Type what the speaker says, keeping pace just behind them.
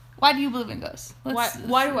Why do you believe in ghosts?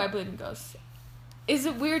 Why do I believe in ghosts? Is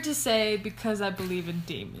it weird to say because I believe in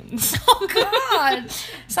demons? Oh, God.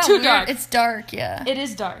 It's not too weird. dark. It's dark, yeah. It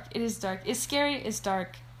is dark. It's scary, it's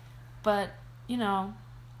dark. But,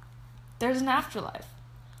 there's an afterlife.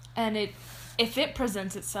 And if it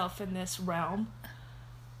presents itself in this realm,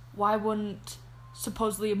 why wouldn't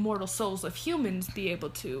supposedly immortal souls of humans be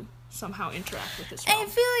able to somehow interact with this realm? I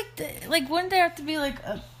feel like, wouldn't there have to be, like,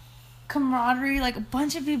 a camaraderie? Like, a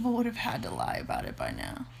bunch of people would have had to lie about it by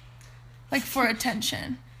now. Like, for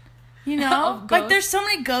attention. Like, there's so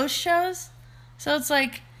many ghost shows. So it's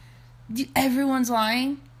like, everyone's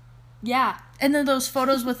lying. Yeah. And then those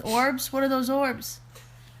photos with orbs. What are those orbs?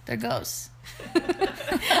 They're ghosts.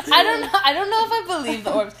 I don't know if I believe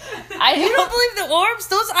the orbs. You don't believe the orbs?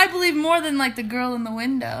 Those I believe more than, like, the girl in the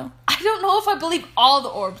window. I don't know if I believe all the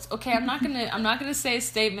orbs. Okay, I'm not gonna say a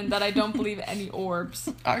statement that I don't believe any orbs.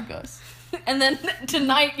 Are ghosts. And then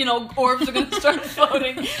tonight, orbs are gonna start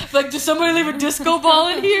floating. Like, does somebody leave a disco ball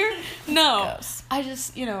in here? No. Ghosts. I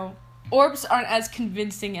just, orbs aren't as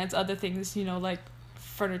convincing as other things, like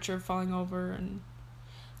furniture falling over and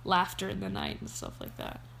laughter in the night and stuff like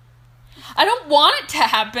that. I don't want it to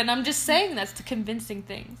happen. I'm just saying that's the convincing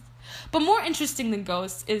things. But more interesting than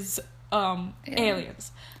ghosts is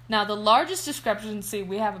aliens. Now, the largest discrepancy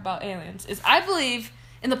we have about aliens is I believe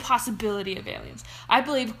in the possibility of aliens. I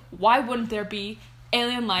believe, why wouldn't there be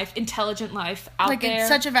alien life, intelligent life out like there? Like, in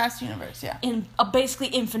such a vast universe, yeah. In a basically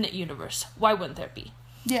infinite universe. Why wouldn't there be?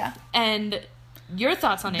 Yeah. And your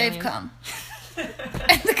thoughts on aliens? They've come.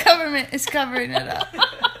 And the government is covering it up.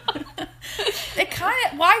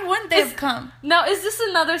 Why wouldn't they have come? Now, is this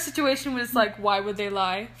another situation where it's like, why would they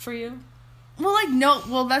lie for you? Well, no.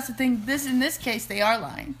 Well, that's the thing. In this case, they are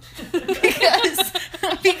lying. because,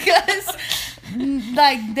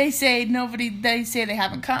 like, they say they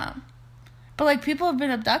haven't come. But, like, people have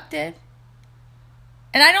been abducted.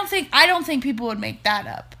 And I don't think people would make that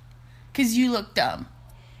up. Because you look dumb.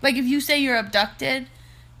 Like, if you say you're abducted,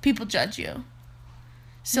 people judge you.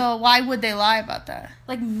 So why would they lie about that?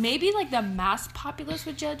 Like, maybe, like, the mass populace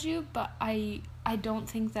would judge you, but I don't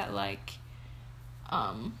think that, like,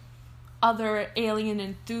 other alien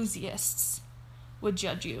enthusiasts would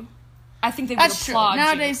judge you. I think they would applaud you.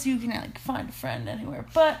 Nowadays, you can, like, find a friend anywhere.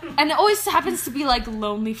 And it always happens to be, like,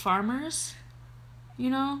 lonely farmers,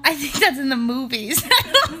 I think that's in the movies.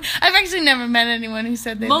 I've actually never met anyone who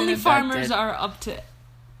said they've lonely been abducted. Farmers are up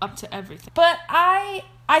to everything. But I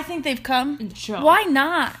think they've come. In the show. Why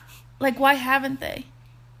not? Like, why haven't they?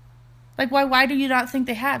 Like, why do you not think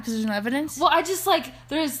they have? Because there's no evidence? Well, I just, like,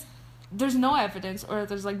 there's no evidence, or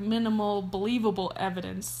there's, like, minimal believable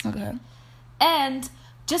evidence. Okay. And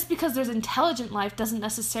just because there's intelligent life doesn't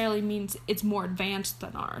necessarily mean it's more advanced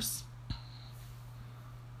than ours.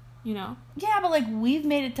 Yeah, but, like, we've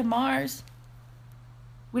made it to Mars.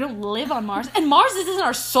 We don't live on Mars. And Mars is in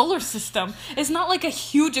our solar system. It's not, like, a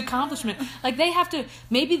huge accomplishment. Like, they have to...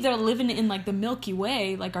 Maybe they're living in, like, the Milky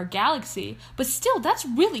Way, like our galaxy. But still, that's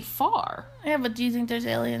really far. Yeah, but do you think there's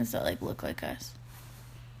aliens that, like, look like us?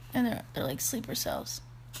 And they're like, sleeper cells.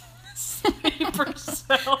 Sleeper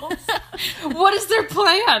cells? What is their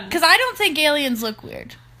plan? Because I don't think aliens look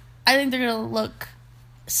weird. I think they're going to look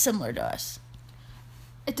similar to us.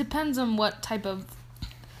 It depends on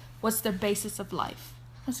what's their basis of life.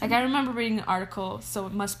 Like, I remember reading an article, so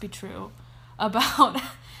it must be true, about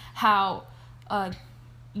how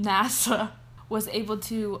NASA was able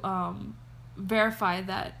to verify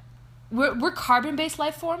that we're carbon-based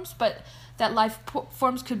life forms, but that life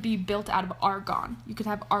forms could be built out of argon. You could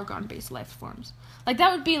have argon-based life forms. Like,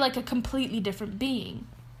 that would be, like, a completely different being.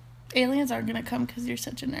 Aliens aren't going to come because you're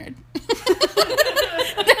such a nerd.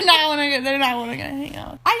 They're not going to hang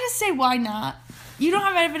out. I just say, why not? You don't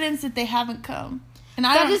have evidence that they haven't come. And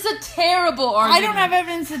that is a terrible argument. I don't have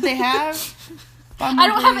evidence that they have. I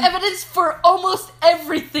don't have evidence for almost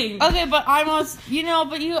everything. Okay, but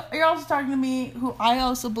you're also talking to me, who I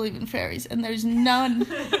also believe in fairies, and there's none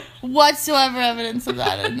whatsoever evidence of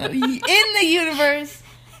that in the universe.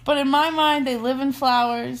 But in my mind, they live in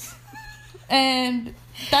flowers, and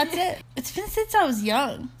that's it. It's been since I was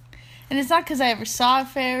young. And it's not because I ever saw a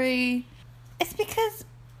fairy. It's because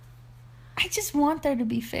I just want there to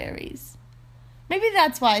be fairies. Maybe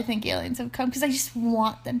that's why I think aliens have come, because I just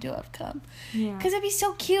want them to have come. Yeah. Because it'd be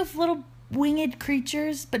so cute if little winged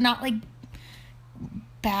creatures, but not like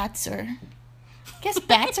bats or... I guess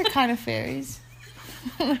bats are kind of fairies.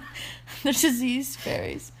 They're diseased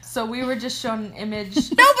fairies. So we were just shown an image.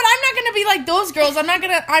 No, but I'm not gonna be like those girls. I'm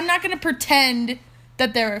not gonna pretend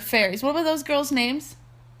that there are fairies. What were those girls' names?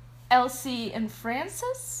 Elsie and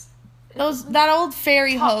Frances? That old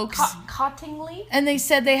fairy hoax. Cottingley? And they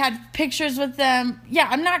said they had pictures with them. Yeah,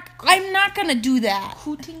 I'm not gonna do that.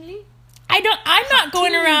 Hootingley? I'm not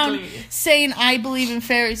going around saying I believe in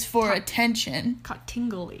fairies for attention.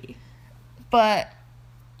 Cottingley. But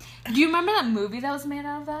do you remember that movie that was made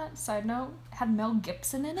out of that? Side note, it had Mel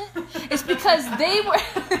Gibson in it. It's because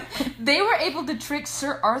they were able to trick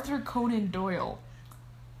Sir Arthur Conan Doyle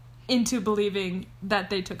into believing that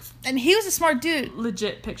they took and he was a smart dude.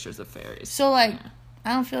 Legit pictures of fairies. So like,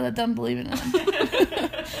 I don't feel that dumb believing in him.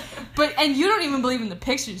 And you don't even believe in the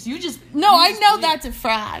pictures. You just I know that's a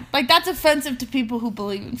fraud. Like that's offensive to people who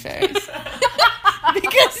believe in fairies.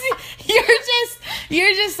 Because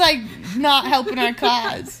you're just like not helping our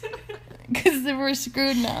cause. Because we're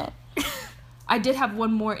screwed now. I did have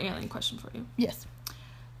one more alien question for you. Yes.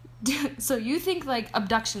 So you think like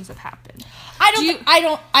abductions have happened?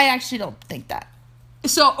 I actually don't think that.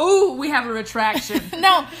 So we have a retraction.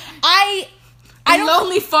 No, I don't.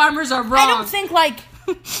 Lonely farmers are wrong. I don't think like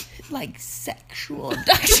sexual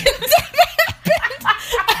abductions have happened.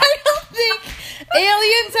 I don't think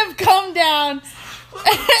aliens have come down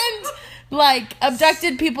and like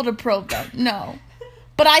abducted people to probe them. No,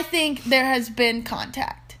 but I think there has been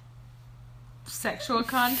contact. Sexual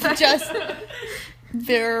contact. Just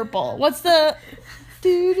verbal. What's the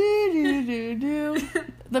do?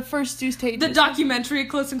 The first two stages. The documentary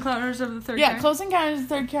Close Encounters of the Third Kind. Yeah, Close Encounters of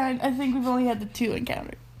the Third Kind. I think we've only had the 2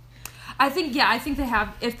 encounters. I think they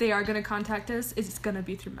have. If they are going to contact us, it's going to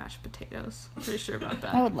be through mashed potatoes. I'm pretty sure about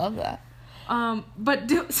that. I would love that.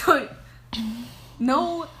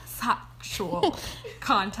 No sexual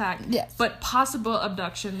contact. Yes. But possible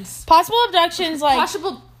abductions. Possible abductions, like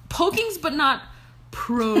possible pokings, but not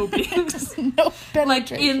probings. No penetration.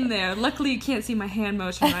 Like in there. Luckily, you can't see my hand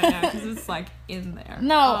motion right now because it's like in there.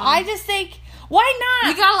 No, I just think, why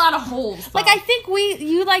not? We got a lot of holes. Though. Like I think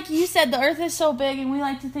you said, the Earth is so big, and we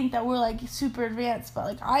like to think that we're like super advanced. But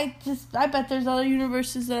like I bet there's other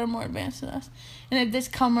universes that are more advanced than us. And if this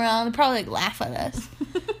come around, they probably like laugh at us.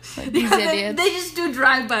 Like these idiots. They just do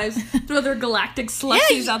drive-bys, throw their galactic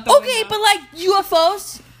slushies out the window. Okay, but like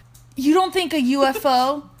UFOs, you don't think a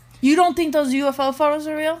UFO? You don't think those UFO photos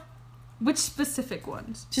are real? Which specific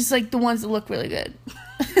ones? Just like the ones that look really good.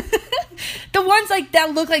 The ones like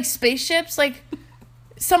that look like spaceships, like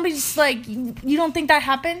somebody's like, you don't think that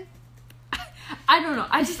happened? I don't know.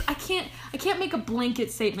 I can't make a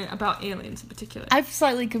blanket statement about aliens in particular. I've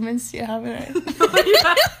slightly convinced you, haven't I?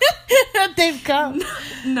 That they've come.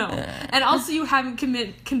 No. And also you haven't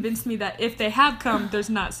convinced me that if they have come, there's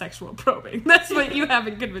not sexual probing. That's what you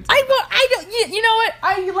haven't convinced me. I don't. You know what?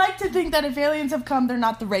 I like to think that if aliens have come, they're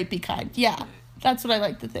not the rapey kind. Yeah, that's what I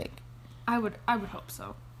like to think. I would hope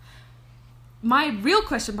so. My real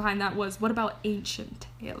question behind that was, what about ancient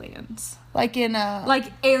aliens? Like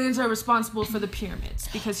aliens are responsible for the pyramids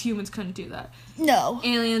because humans couldn't do that. No.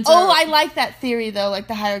 Aliens I like that theory though, like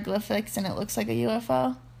the hieroglyphics and it looks like a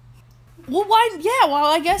UFO. Well, why? Yeah, well,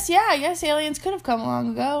 I guess aliens could have come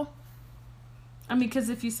long ago. I mean, because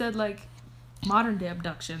if you said like modern day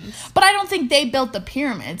abductions. But I don't think they built the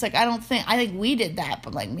pyramids. Like I think we did that,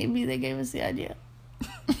 but like maybe they gave us the idea.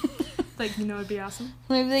 Like, it'd be awesome.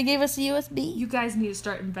 Maybe they gave us a USB. You guys need to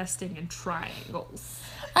start investing in triangles.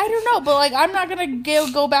 I don't know, but like I'm not gonna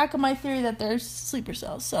go back on my theory that there's sleeper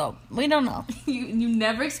cells, so we don't know. You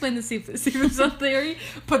never explained the sleeper cell theory.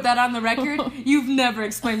 Put that on the record. You've never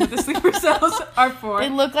explained what the sleeper cells are for. They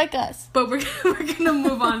look like us. But we're gonna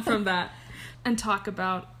move on from that and talk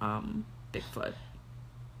about Bigfoot.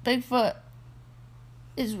 Bigfoot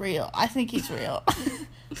is real. I think he's real.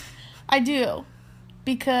 I do.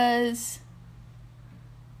 Because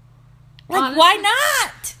honestly, why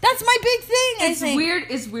not? That's my big thing. It's weird.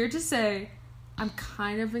 It's weird to say. I'm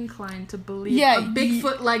kind of inclined to believe a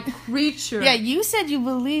Bigfoot-like creature. Yeah, you said you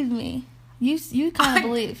believed me. You kind of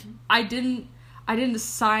believe. I didn't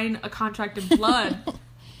sign a contract in blood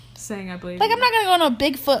saying I believe. Like I'm not gonna go on a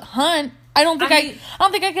Bigfoot hunt. I don't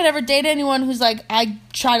think I could ever date anyone who's like I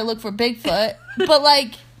try to look for Bigfoot. But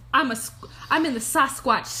like I'm in the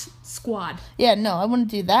Sasquatch squad. Yeah, no, I wouldn't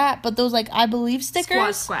do that. But those like I believe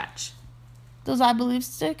stickers. Squatch. Those I believe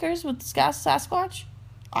stickers with Sasquatch,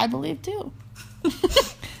 I believe too.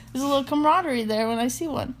 There's a little camaraderie there when I see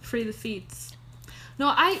one. Free the feats.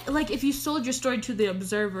 No, if you sold your story to the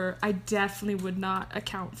Observer, I definitely would not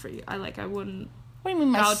account for you. I wouldn't. What do you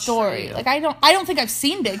mean my story? Like I don't think I've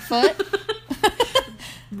seen Bigfoot.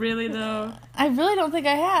 Really though? I really don't think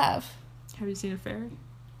I have. Have you seen a fairy?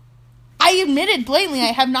 I admitted blatantly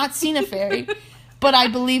I have not seen a fairy, but I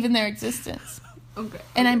believe in their existence. Okay.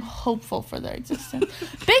 And I'm hopeful for their existence.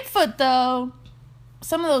 Bigfoot, though,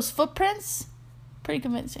 some of those footprints, pretty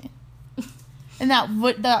convincing. in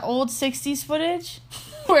that old 60s footage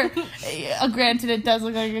where, granted, it does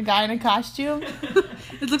look like a guy in a costume.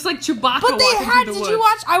 It looks like Chewbacca. But they had. Did you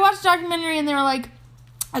watch? I watched a documentary and they were like,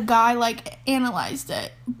 a guy like analyzed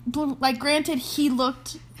it. Like, granted, he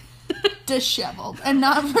looked disheveled and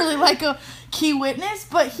not really like a key witness,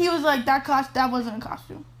 but he was like, that wasn't a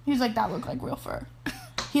costume. He was like, that looked like real fur.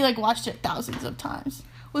 He like watched it thousands of times.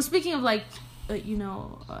 Well, speaking of like,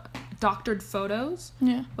 doctored photos.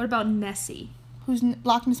 Yeah. What about Nessie? Who's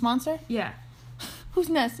Loch Ness Monster? Yeah. Who's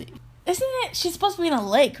Nessie? Isn't it? She's supposed to be in a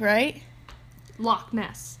lake, right? Loch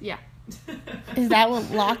Ness. Yeah. Is that what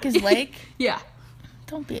Loch is lake? Yeah.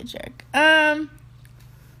 Don't be a jerk. Yeah,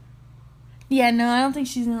 no, I don't think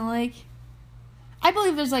she's in the lake. I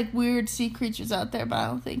believe there's like weird sea creatures out there, but I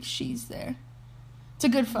don't think she's there. It's a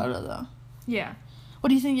good photo though. Yeah. What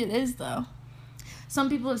do you think it is though? Some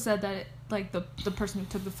people have said that the person who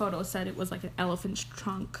took the photo said it was like an elephant's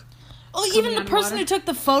trunk. Oh, even the person who took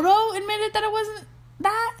the photo admitted that it wasn't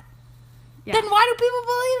that? Yeah. Then why do people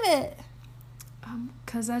believe it?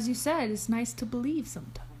 Because as you said, it's nice to believe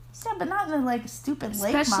sometimes. Yeah, but not in a like stupid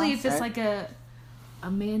lake Especially monster. if it's like a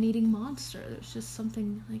man-eating monster. There's just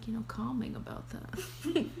something like, calming about that.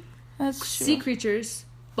 That's true. Sea creatures,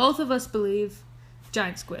 both of us believe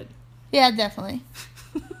giant squid. Yeah, definitely.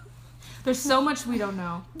 There's so much we don't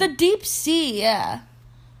know. The deep sea, yeah.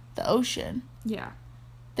 The ocean. Yeah.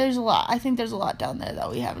 There's a lot. I think there's a lot down there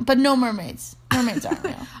that we haven't. But no mermaids. Mermaids aren't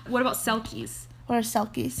real. What about selkies? What are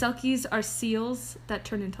selkies? Selkies are seals that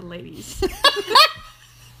turn into ladies.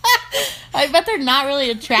 I bet they're not really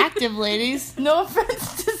attractive ladies. No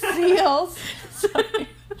offense to seals. Sorry.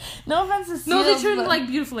 No offense to seals. No, they turn into like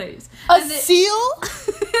beautiful ladies. Seal?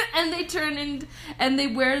 And they turn in and they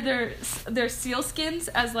wear their seal skins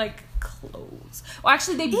as like clothes. Well,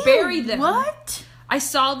 actually, they bury them. What? I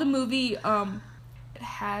saw the movie. It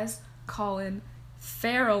has Colin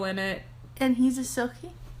Farrell in it. And he's a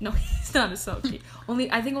silky? No, he's not a silky.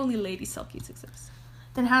 I think only lady silkies exist.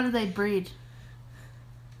 Then how do they breed?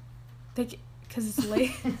 Because it's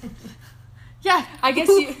late. Yeah, I guess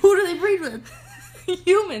who do they breed with?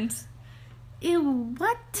 Humans. Ew,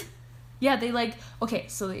 what? Yeah, they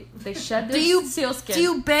so they shed their seal skin. Do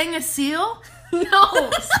you bang a seal?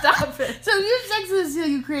 No, stop it. So if you have sex with a seal,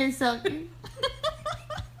 you create a silky.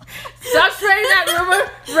 Stop spreading that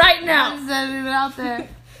rumor right now. I'm sending it out there.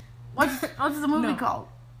 What's the movie called?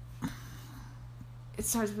 It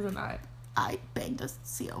starts with an I. I banged a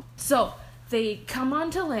seal. So they come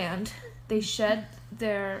onto land. They shed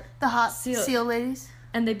their seal ladies,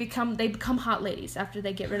 and they become hot ladies after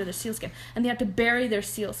they get rid of their seal skin, and they have to bury their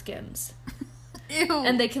seal skins. Ew.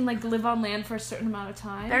 And they can live on land for a certain amount of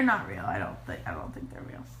time. They're not real. I don't think they're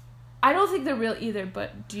real. I don't think they're real either.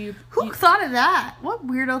 But Who thought of that? What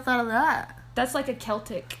weirdo thought of that? That's like a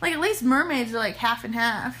Celtic. Like at least mermaids are like half and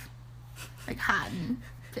half, like hot and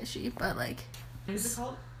fishy, but like. What is it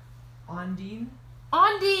called? Ondine?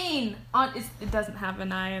 Ondine! It doesn't have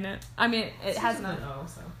an I in it. I mean, it has an O,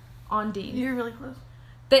 so. Ondine. You're really close.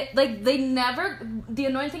 They never... The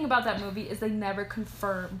annoying thing about that movie is they never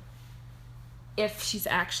confirm if she's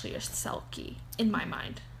actually a selkie, in my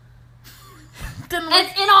mind.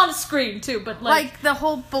 And on screen, too, but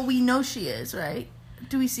but we know she is, right?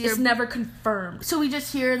 Do we see her? It's never confirmed. So we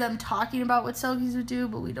just hear them talking about what selkies would do,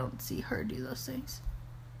 but we don't see her do those things.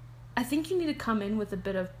 I think you need to come in with a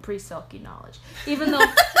bit of pre-selkie knowledge. Even though...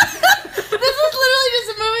 This was literally just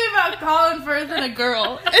a movie about Colin Firth and a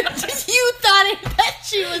girl. And just you thought that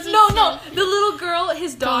she was No. The little girl,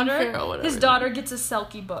 his Farrell, daughter gets a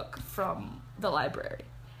selkie book from the library.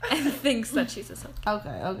 And thinks that she's a selkie.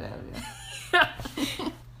 Okay.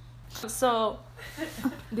 So,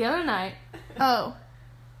 the other night... Oh.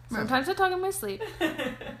 Sometimes I talk in my sleep.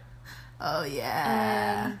 Oh,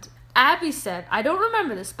 yeah. And... Abby said, I don't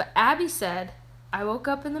remember this, but Abby said, I woke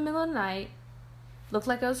up in the middle of the night, looked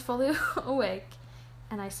like I was fully awake,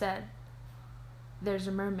 and I said, there's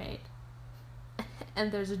a mermaid.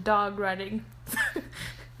 And there's a dog riding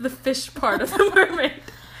the fish part of the mermaid.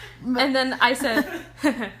 And then I said,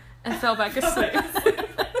 and fell back asleep.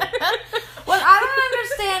 What I don't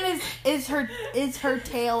understand is her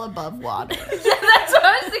tail above water. Yeah, that's what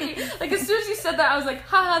I was thinking. Like, as soon as you said that, I was like,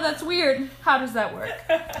 haha, that's weird. How does that work?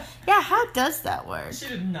 Yeah, how does that work? She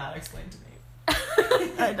did not explain to me.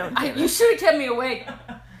 I don't get You should have kept me awake.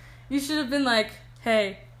 You should have been like,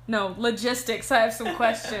 hey, no, logistics, I have some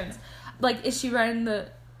questions. Like, is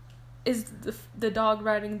the dog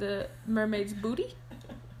riding the mermaid's booty?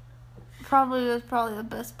 That's probably the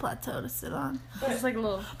best plateau to sit on. It's like a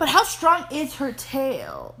little... But how strong is her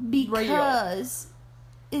tail? Because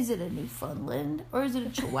Real. is it a Newfoundland or is it a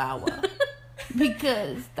Chihuahua?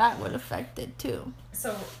 because that would affect it too.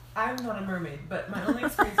 So, I'm not a mermaid, but my only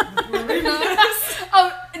experience with mermaids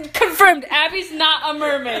Oh, confirmed. Abby's not a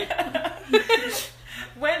mermaid.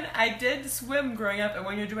 when I did swim growing up, and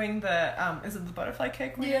when you're doing the is it the butterfly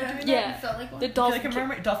kick? When you're doing Yeah. It felt like one. The that? dolphin. Like a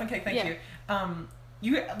mermaid dolphin kick. Thank you.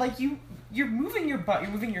 You're moving your butt.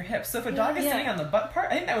 You're moving your hips. So if a dog is Yeah. sitting on the butt part,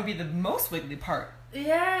 I think that would be the most wiggly part.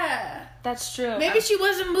 Yeah. That's true. Maybe she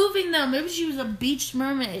wasn't moving though. Maybe she was a beached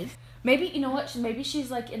mermaid. Maybe, you know what? Maybe she's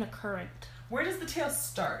like in a current. Where does the tail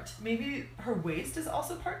start? Maybe her waist is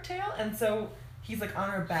also part tail, and so he's like on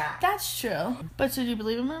her back. That's true. But so do you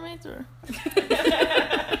believe in mermaids or?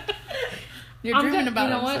 You're I'm dreaming gonna, about you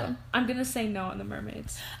know them, what? so. I'm gonna say no on the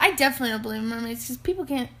mermaids. I definitely don't believe in mermaids because people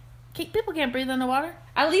can't breathe underwater.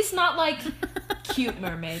 At least not like cute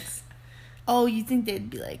mermaids. Oh, you think they'd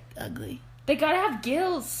be like ugly? They gotta have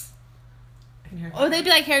gills. I can hear Or they'd be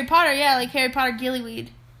like Harry Potter, yeah, like Harry Potter gillyweed.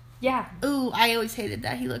 Yeah, Ooh, I always hated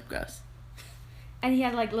that. He looked gross. and he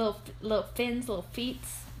had like little fins, little feet.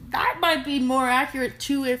 That might be more accurate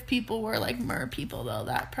too if people were like mer people though.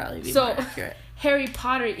 That'd probably be So- more accurate. Harry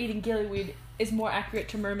Potter eating gillyweed is more accurate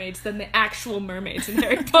to mermaids than the actual mermaids in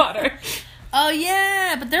Harry Potter. Oh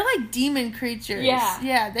yeah, but they're like demon creatures. Yeah.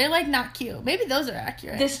 Yeah, they're like not cute. Maybe those are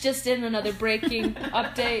accurate. This just in, another breaking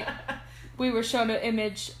update. We were shown an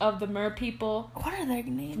image of the mer people What are their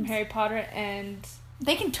from names? Harry Potter, and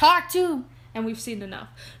They can talk too. we've seen enough.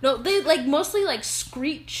 No, they like mostly like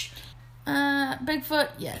screech. Bigfoot,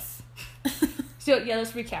 yes. So yeah,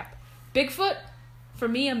 let's recap. Bigfoot, for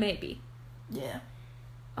me a maybe. Yeah.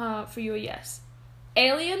 For you a yes.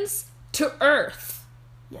 Aliens to Earth,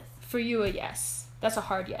 Yes. for you a yes. That's a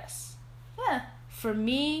hard yes. Yeah. For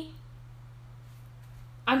me,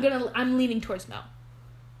 I'm leaning towards no.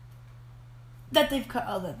 That they've come.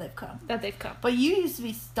 Oh, that they've come. That they've come. But you used to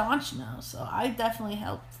be staunch now, so I definitely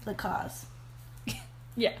helped the cause.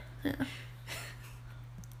 Yeah.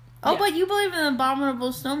 Oh, Yeah. but you believe in the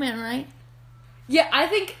abominable snowman, right? Yeah, I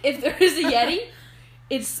think if there is a Yeti,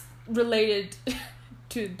 it's related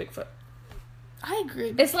to Bigfoot. I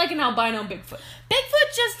agree. It's like an albino Bigfoot.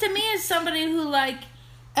 Bigfoot just to me is somebody who like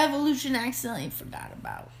evolution accidentally forgot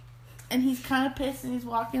about, and he's kind of pissed and he's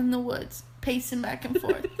walking in the woods, pacing back and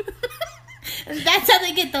forth. And that's how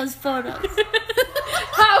they get those photos.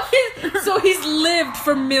 So he's lived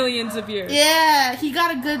for millions of years. Yeah, he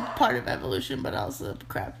got a good part of evolution, but also the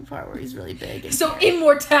crappy part where he's really big. And So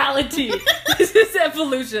immortality is his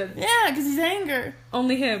evolution. yeah, because he's anger.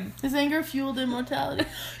 Only him. His anger fueled immortality.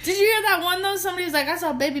 Did you hear that one though? Somebody was like, I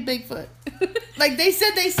saw baby Bigfoot. Like they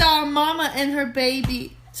said they saw a mama and her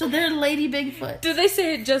baby. So they're Lady Bigfoot. Did they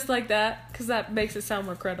say it just like that? Because that makes it sound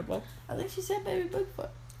more credible. I think she said baby Bigfoot.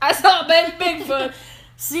 I saw a baby Bigfoot.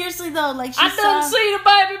 Seriously though, like she I done seen a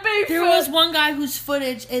baby Bigfoot. There was one guy whose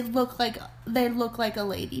footage they looked like a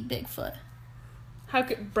lady Bigfoot. How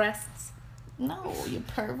could breasts? No, you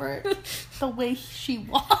pervert. The way she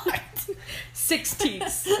walked. 6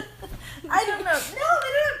 teeth. I don't know. No, they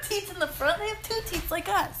don't have teeth in the front. They have 2 teeth like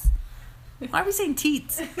us. Why are we saying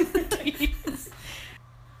teats?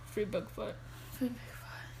 Free Bigfoot.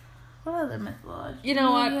 What other mythology? You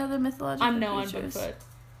know what? Any other mythological I'm no on creatures? Bigfoot.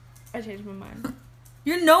 I changed my mind.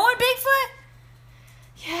 You're no on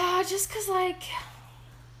Bigfoot? Yeah, just because, like...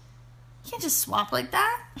 You can't just swap like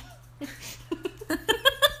that.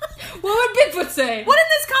 What would Bigfoot say? What in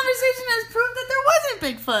this conversation has proved that there wasn't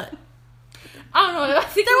Bigfoot? I don't know. I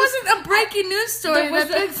think There it was... wasn't a breaking news story there was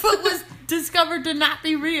that a- Bigfoot was discovered to not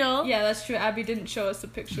be real. Yeah, that's true. Abby didn't show us a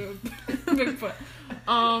picture of Bigfoot.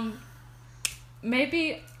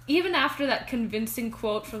 Maybe even after that convincing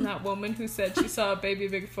quote from that woman who said she saw a baby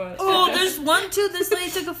Bigfoot. Oh, and there's one too. This lady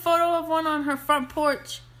took a photo of one on her front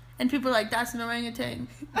porch, and people were like, "That's an orangutan,"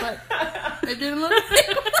 but it didn't look like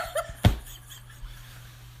one.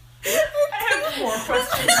 I have more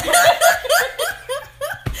questions.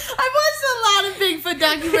 I watched a lot of Bigfoot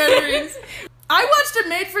documentaries. I watched a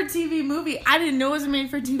made-for-TV movie. I didn't know it was a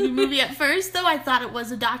made-for-TV movie at first, though. I thought it was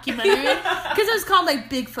a documentary because it was called like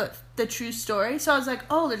Bigfoot: The True Story. So I was like,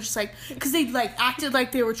 oh, they're just like, because they like acted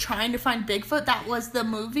like they were trying to find Bigfoot. That was the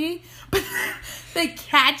movie, but they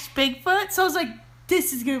catch Bigfoot. So I was like,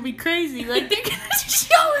 this is gonna be crazy. Like they're gonna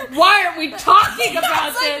show it. why aren't we talking I about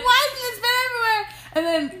was like, this? why has this been everywhere? And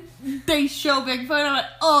then they show Bigfoot, and I'm like,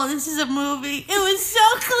 oh, this is a movie. It was so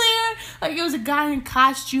clear. Like, it was a guy in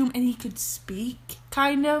costume, and he could speak,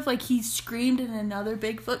 kind of. Like, he screamed, and another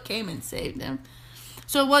Bigfoot came and saved him.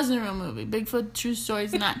 So it wasn't a real movie. Bigfoot True Story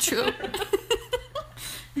is not true.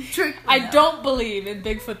 I don't believe in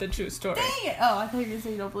Bigfoot the True Story. Dang it. Oh, I thought you were going to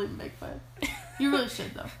say you don't believe in Bigfoot. You really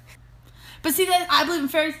should, though. But see, that I believe in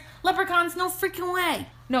fairies. Leprechauns, no freaking way.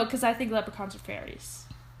 No, because I think leprechauns are fairies.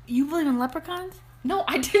 You believe in leprechauns? No,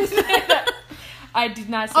 I didn't say that. I did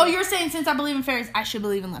not say Oh, you're saying since I believe in fairies, I should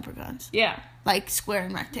believe in leprechauns. Yeah. Like square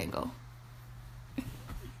and rectangle.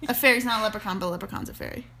 A fairy's not a leprechaun, but a leprechaun's a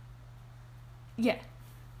fairy. Yeah.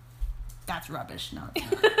 That's rubbish. No,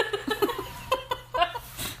 it's not.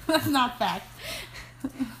 That's not fact.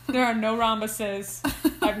 There are no rhombuses.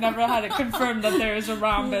 I've never had it confirmed that there is a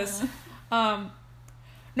rhombus.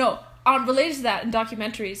 No, related to that, in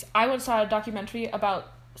documentaries, I once saw a documentary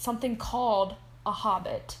about something called a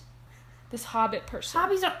hobbit. This hobbit person.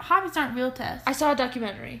 Hobbits aren't real, Tess. I saw a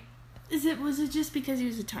documentary. Was it just because he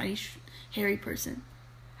was a tiny, hairy person?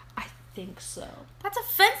 I think so. That's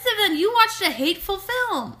offensive. Then you watched a hateful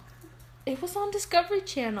film. It was on Discovery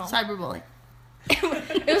Channel. Cyberbullying. It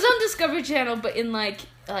was on Discovery Channel, but in like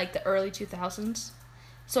the early 2000s.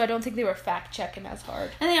 So I don't think they were fact checking as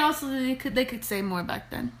hard. And they could say more back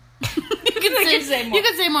then. You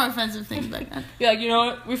could say more offensive things back then. Yeah, you know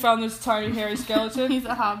what? We found this tiny hairy skeleton. He's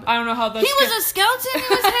a hobbit. I don't know how the He was a skeleton. He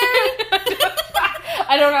was hairy.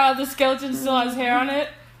 I don't know how the skeleton still has hair on it,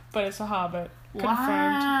 but it's a hobbit. Confirmed.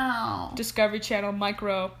 Wow. Discovery Channel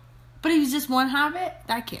micro. But he was just one hobbit?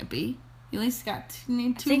 That can't be. You at least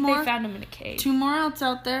need two more. They found him in a cave. 2 more else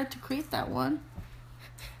out there to create that one.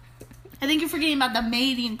 I think you're forgetting about the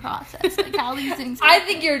mating process, like how these things happen. I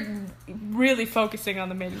think you're really focusing on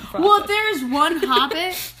the mating process. Well, if there is one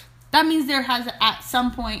hobbit, that means there has at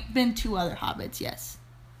some point been 2 other hobbits, yes.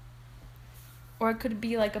 Or it could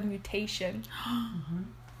be like a mutation. Oh,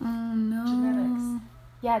 no. Genetics.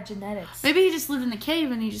 Yeah, genetics. Maybe he just lived in a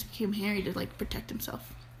cave and he just became hairy to, like, protect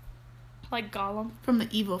himself. Like Gollum. From the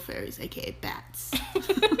evil fairies, a.k.a. bats.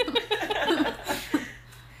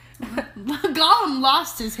 Gollum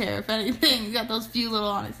lost his hair, if anything. He got those few little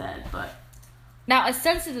on his head, but... Now, a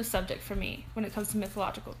sensitive subject for me when it comes to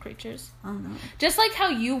mythological creatures. I don't know. Just like how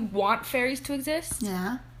you want fairies to exist,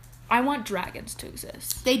 Yeah. I want dragons to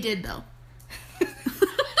exist. They did, though.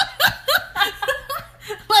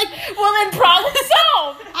 Well, then problem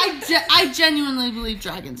solved! I genuinely believe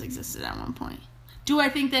dragons existed at one point. Do I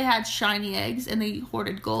think they had shiny eggs and they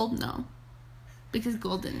hoarded gold? No. Because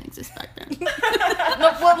gold didn't exist back then.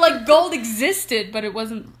 Well, like, gold existed, but it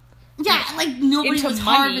wasn't... Yeah, like, nobody into was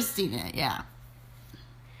money. harvesting it, yeah.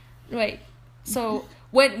 Right. So,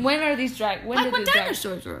 when are these dragons... Like when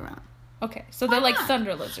dinosaurs were around. Okay, so they're like not?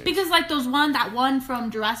 thunder lizards. Because, like, that one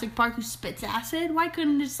from Jurassic Park who spits acid, why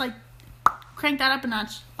couldn't just, like, crank that up a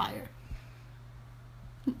notch? Fire.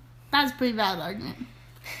 That's a pretty valid argument.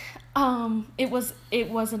 It was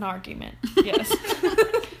an argument. Yes.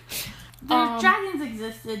 Dragons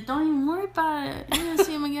existed. Don't even worry about it. You're gonna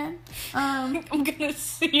see them again. I'm gonna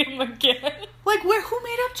see him again. Like, who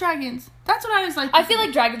made up dragons? That's what I was like. I feel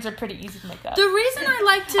like dragons are pretty easy to make up. The reason I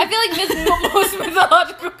like to... I feel like most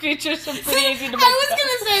mythological creatures are pretty easy to make up. I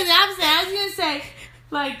was gonna say,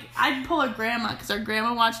 like, I'd pull her grandma, because our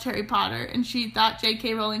grandma watched Harry Potter, and she thought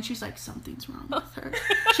J.K. Rowling, she's like, something's wrong with her.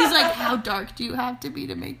 She's like, how dark do you have to be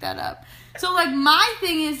to make that up? So, like, my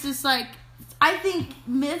thing is just, like, I think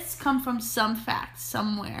myths come from some facts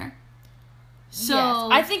somewhere. So...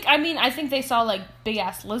 Yes. I think they saw, like,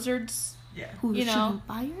 big-ass lizards. Yeah. Who you know?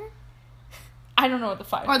 fire? I don't know what the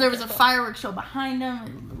fire. Or there was a fireworks show behind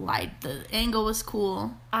them, and the angle was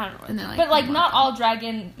cool. I don't know. And like, but like, not all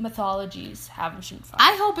dragon mythologies have them shooting fire.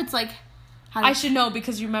 I hope it's like. I should know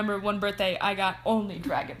because you remember one birthday I got only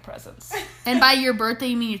dragon presents. And by your birthday,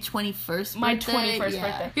 you mean your 21st birthday? My 21st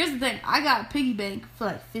birthday. Here's the thing: I got a piggy bank for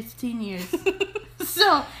like 15 years.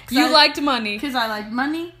 So you liked money because I like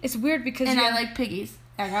money. It's weird because I like piggies.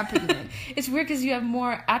 I got a piggy bank. It's weird because you have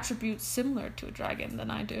more attributes similar to a dragon than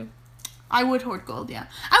I do. I would hoard gold, yeah.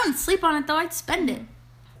 I wouldn't sleep on it, though. I'd spend it.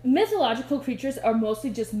 Mythological creatures are mostly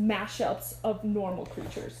just mashups of normal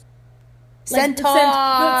creatures. Centaur!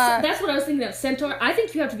 That's what I was thinking of. Centaur. I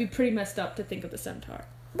think you have to be pretty messed up to think of the centaur.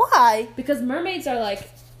 Why? Because mermaids are like,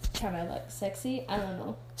 kind of like sexy. I don't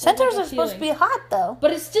know. Centaurs are supposed to be hot, though.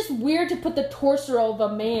 But it's just weird to put the torso of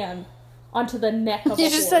a man onto the neck of a horse. You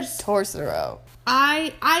just said torso.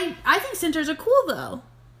 I think centaurs are cool, though.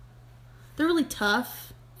 They're really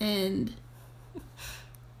tough, and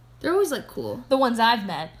they're always, like, cool. The ones I've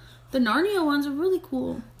met. The Narnia ones are really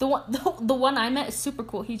cool. The one I met is super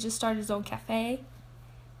cool. He just started his own cafe.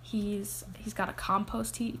 He's got a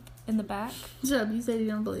compost heap in the back. What's up? You said you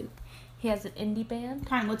don't believe. He has an indie band.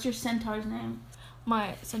 Time, what's your centaur's name?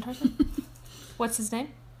 My centaur's name? What's his name?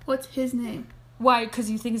 What's his name? Why? Because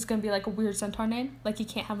you think it's going to be like a weird centaur name? Like he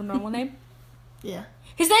can't have a normal name? Yeah.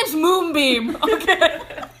 His name's Moonbeam. Okay.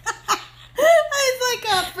 It's like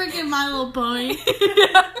a freaking My Little Pony.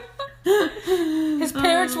 Yeah. His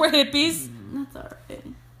parents were hippies. That's alright.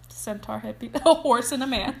 Centaur hippie. A horse and a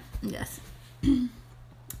man. Yes.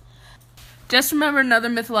 Just remember another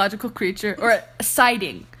mythological creature, or a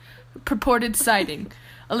sighting, purported sighting.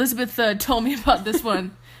 Elizabeth told me about this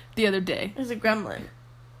one the other day. There's a gremlin.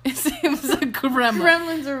 It was a gremlin.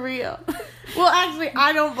 Gremlins are real. Well, actually,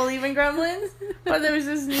 I don't believe in gremlins, but there was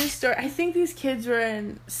this news story. I think these kids were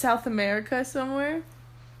in South America somewhere,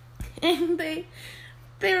 and they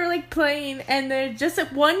were like playing, and there's just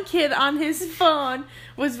one kid on his phone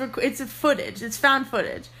it's a footage. It's found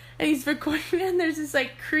footage. And he's recording, and there's this,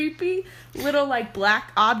 like, creepy little, like,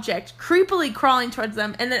 black object creepily crawling towards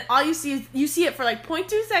them. And then all you see it for, like,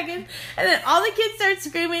 0.2 seconds. And then all the kids start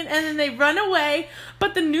screaming, and then they run away.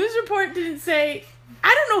 But the news report didn't say,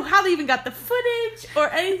 I don't know how they even got the footage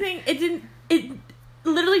or anything. It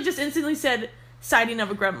literally just instantly said, sighting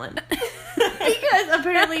of a gremlin. Because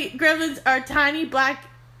apparently gremlins are tiny, black,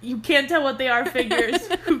 you can't tell what they are figures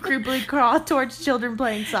who creepily crawl towards children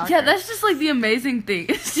playing soccer. Yeah, that's just like the amazing thing.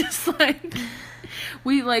 It's just like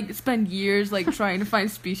we like spend years like trying to find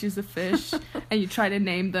species of fish, and you try to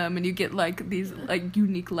name them, and you get like these like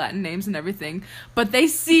unique Latin names and everything. But they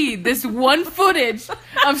see this one footage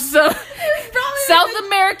of some South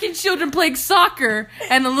American children playing soccer,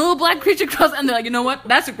 and a little black creature crawls, and they're like, you know what?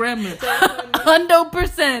 That's a gremlin.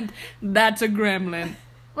 100%. That's a gremlin.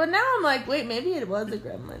 But now I'm like, wait, maybe it was a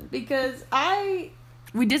gremlin. Because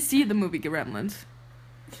we did see the movie Gremlins.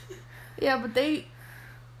 Yeah, but they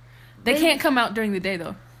can't come out during the day,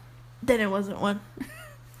 though. Then it wasn't one.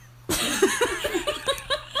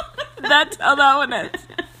 That's how that one ends.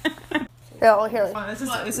 Oh, here.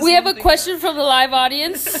 We have a question from the live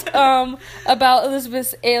audience about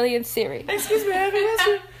Elizabeth's alien theory. Excuse me, I have a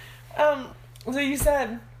question. So you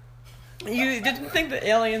said you didn't think that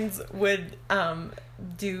aliens would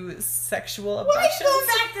do sexual abductions? Why are you going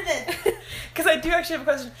back to this? Because I do actually have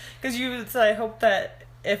a question. Because you said, I hope that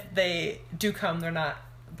if they do come, they're not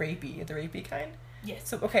rapey, the rapey kind. Yes.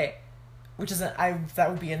 So, okay. Which isn't, that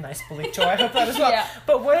would be a nice belief, Joe. I hope that as well. Yeah.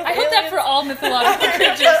 But what if I hope that for all mythological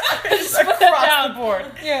creatures. Just across the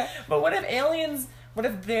board. Yeah. But what if aliens, what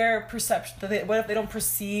if their perception, what if they don't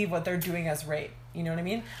perceive what they're doing as rape? You know what I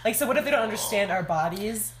mean? Like, so what if they don't understand our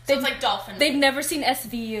bodies? So it's like dolphin. They've never seen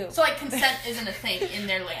SVU. So, like, consent isn't a thing in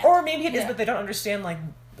their land. Or maybe it is, but they don't understand, like,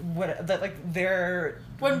 their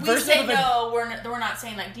when we say no, we're not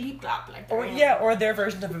saying, like, deep drop, like, or their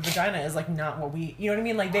version of a vagina is, like, not what we, you know what I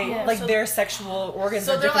mean? Like, they, so their sexual organs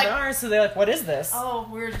are different than ours, so they're like, what is this? Oh,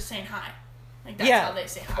 we're just saying hi. Like, that's how they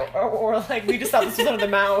say hi. Or, like, we just thought this was under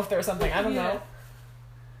the mouth or something. I don't know.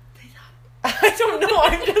 I don't know.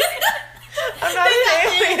 I'm not an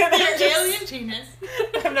alien. They're alien penis.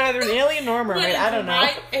 I'm neither an alien nor a mermaid. I don't know.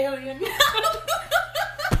 My alien. That's what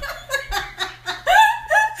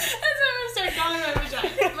I'm gonna start calling my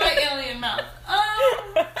vagina. My alien mouth.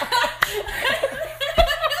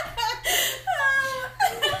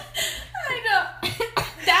 I know.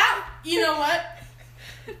 That, you know what?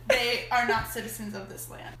 They are not citizens of this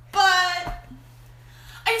land. But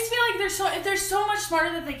I just feel like if they're so much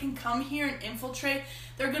smarter that they can come here and infiltrate,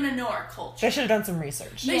 they're gonna know our culture. They should have done some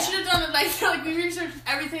research. They should have done it like we researched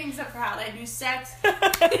everything except for how they do sex. Are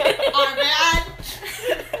bad.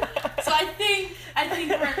 So I think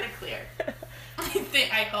we're in the clear.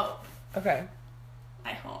 I hope. Okay.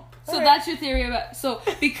 I hope. So that's your theory about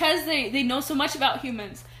because they know so much about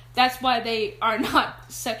humans, that's why they are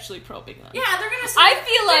not sexually probing them. Yeah, they're gonna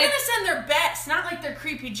send their best, not like their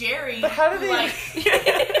creepy Jerry. But how do they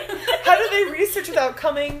how do they research without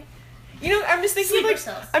coming? You know, I'm just thinking sleeper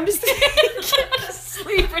cells. I'm just thinking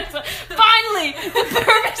sleeper cells. Finally, the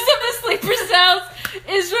purpose of the sleeper cells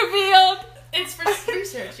is revealed. It's for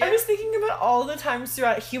research. Yeah. I'm just thinking about all the times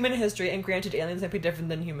throughout human history, and granted, aliens might be different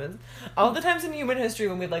than humans. All the times in human history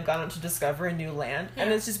when we've like gone out to discover a new land,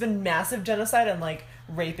 and it's just been massive genocide and like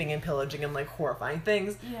raping and pillaging and like horrifying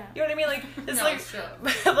things. Yeah. You know what I mean? Like it's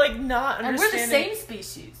it's like not understanding. And we're the same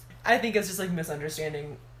species. I think it's just like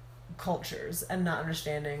misunderstanding cultures and not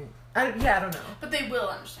understanding. I don't know. But they will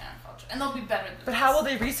understand our culture, and they'll be better than us. But how will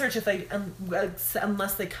they research if they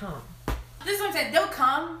unless they come? This is what I'm saying. They'll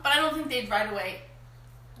come, but I don't think they'd right away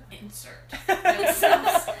insert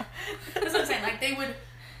themselves. That's what I'm saying. Like, they would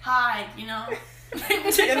hide, you know?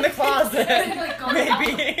 In the closet.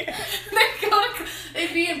 Maybe.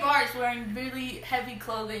 They'd be in bars wearing really heavy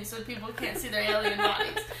clothing so people can't see their alien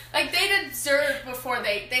bodies. Like, they'd observe before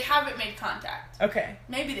they haven't made contact. Okay.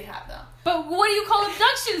 Maybe they have, though. But what do you call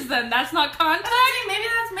abductions then? That's not contact? Maybe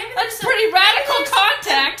that's pretty radical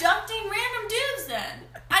contact. Abducting random dudes then.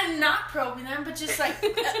 I'm not probing them, but just like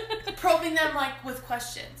probing them like with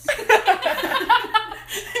questions.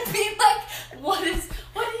 Being like, what do you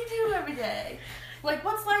do every day? Like,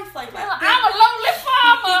 what's life like? I'm a lonely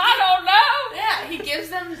farmer. I don't know. Yeah, he gives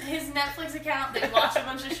them his Netflix account. They watch a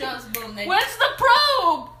bunch of shows. Boom. Where's the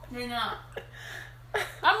probe? You're not.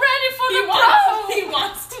 I'm ready for the probe. He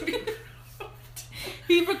wants to be.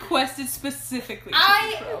 He requested specifically.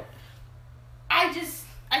 I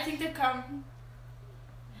think they've come.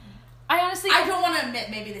 I honestly. I don't want to admit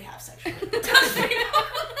maybe they have sexual.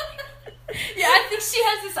 Yeah, I think she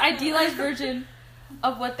has this idealized version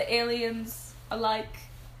of what the aliens are like,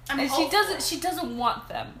 and she doesn't want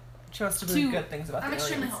them. She wants to believe good things about the aliens.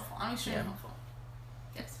 I'm extremely hopeful.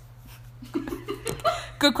 Yes.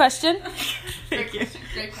 Good question. Great question.